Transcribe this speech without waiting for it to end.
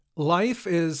Life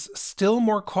is still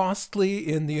more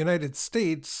costly in the United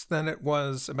States than it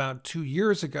was about 2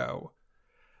 years ago,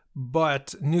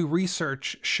 but new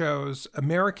research shows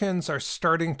Americans are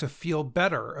starting to feel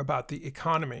better about the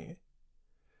economy.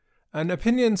 An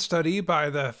opinion study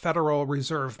by the Federal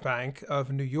Reserve Bank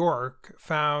of New York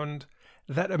found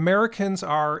that Americans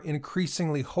are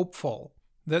increasingly hopeful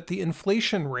that the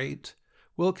inflation rate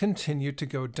will continue to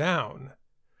go down.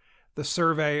 The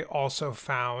survey also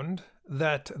found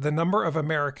that the number of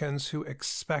Americans who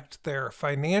expect their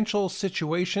financial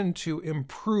situation to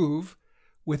improve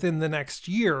within the next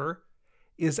year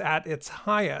is at its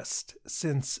highest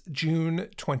since June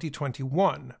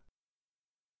 2021.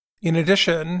 In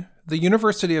addition, the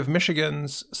University of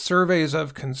Michigan's surveys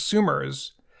of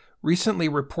consumers recently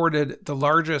reported the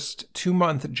largest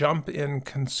 2-month jump in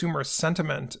consumer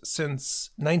sentiment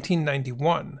since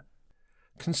 1991.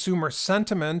 Consumer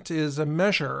sentiment is a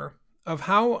measure of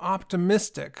how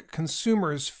optimistic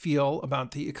consumers feel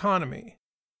about the economy.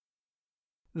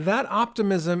 That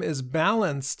optimism is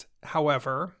balanced,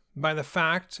 however, by the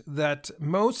fact that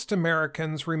most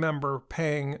Americans remember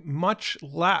paying much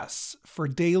less for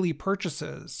daily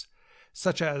purchases,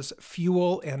 such as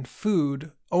fuel and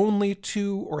food, only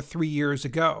 2 or 3 years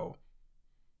ago.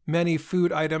 Many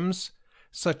food items,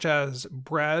 such as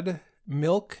bread,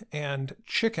 milk, and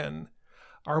chicken,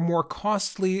 are more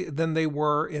costly than they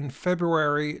were in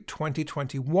February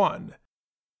 2021.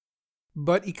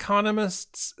 But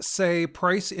economists say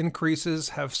price increases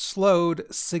have slowed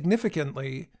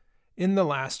significantly in the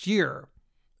last year.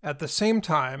 At the same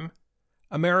time,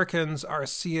 Americans are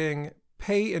seeing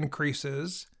pay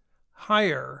increases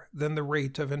higher than the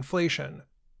rate of inflation.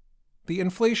 The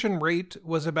inflation rate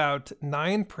was about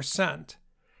 9%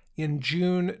 in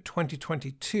June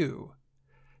 2022.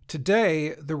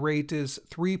 Today, the rate is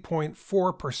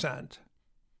 3.4%.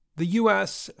 The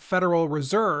U.S. Federal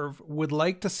Reserve would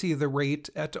like to see the rate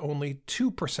at only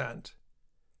 2%.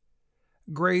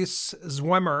 Grace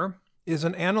Zwemmer is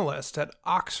an analyst at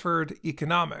Oxford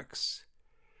Economics.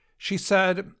 She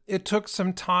said it took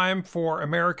some time for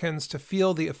Americans to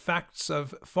feel the effects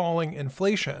of falling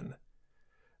inflation,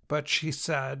 but she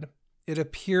said it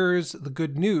appears the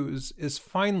good news is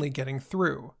finally getting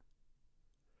through.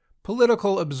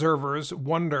 Political observers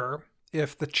wonder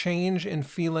if the change in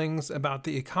feelings about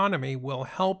the economy will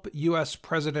help U.S.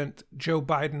 President Joe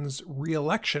Biden's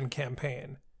re-election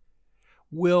campaign.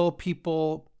 Will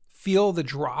people feel the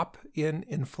drop in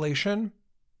inflation,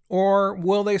 or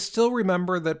will they still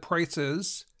remember that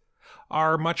prices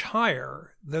are much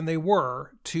higher than they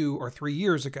were 2 or 3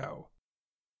 years ago?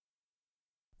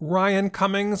 Ryan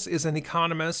Cummings is an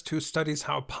economist who studies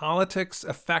how politics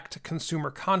affect consumer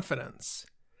confidence.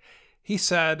 He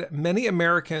said many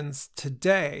Americans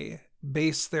today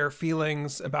base their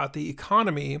feelings about the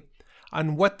economy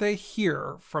on what they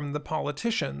hear from the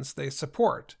politicians they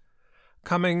support.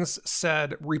 Cummings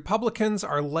said Republicans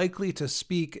are likely to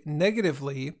speak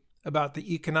negatively about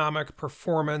the economic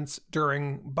performance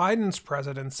during Biden's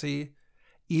presidency,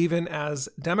 even as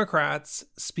Democrats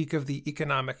speak of the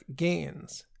economic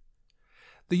gains.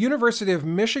 The University of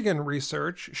Michigan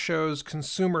research shows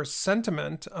consumer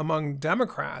sentiment among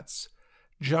Democrats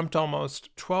jumped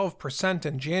almost 12%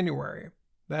 in January.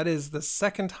 That is the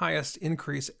second highest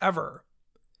increase ever.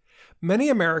 Many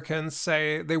Americans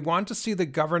say they want to see the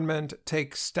government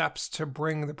take steps to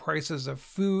bring the prices of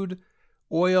food,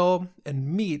 oil,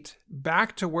 and meat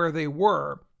back to where they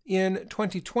were in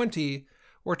 2020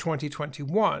 or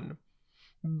 2021.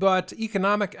 But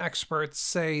economic experts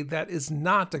say that is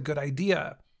not a good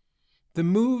idea. The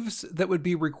moves that would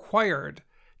be required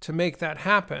to make that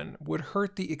happen would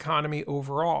hurt the economy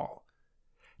overall.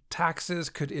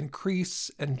 Taxes could increase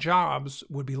and jobs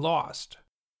would be lost.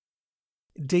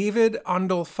 David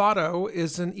Andolfato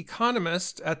is an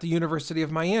economist at the University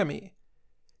of Miami.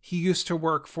 He used to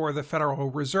work for the Federal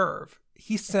Reserve.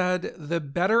 He said the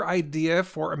better idea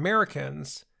for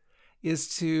Americans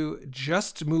is to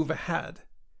just move ahead.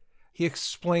 He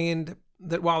explained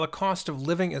that while the cost of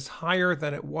living is higher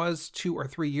than it was 2 or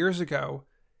 3 years ago,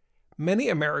 many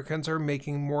Americans are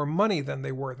making more money than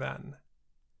they were then.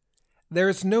 There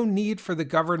is no need for the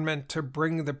government to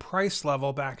bring the price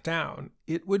level back down.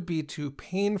 It would be too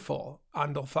painful,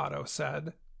 Andolfato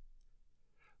said.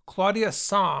 Claudia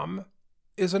Sahm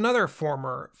is another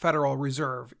former Federal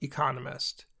Reserve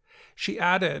economist. She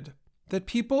added that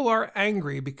people are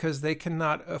angry because they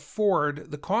cannot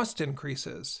afford the cost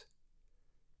increases.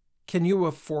 Can you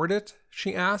afford it?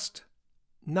 She asked.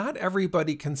 Not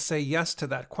everybody can say yes to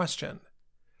that question,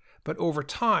 but over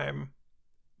time,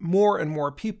 more and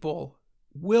more people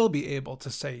will be able to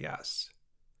say yes.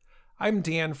 I'm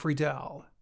Dan Friedel.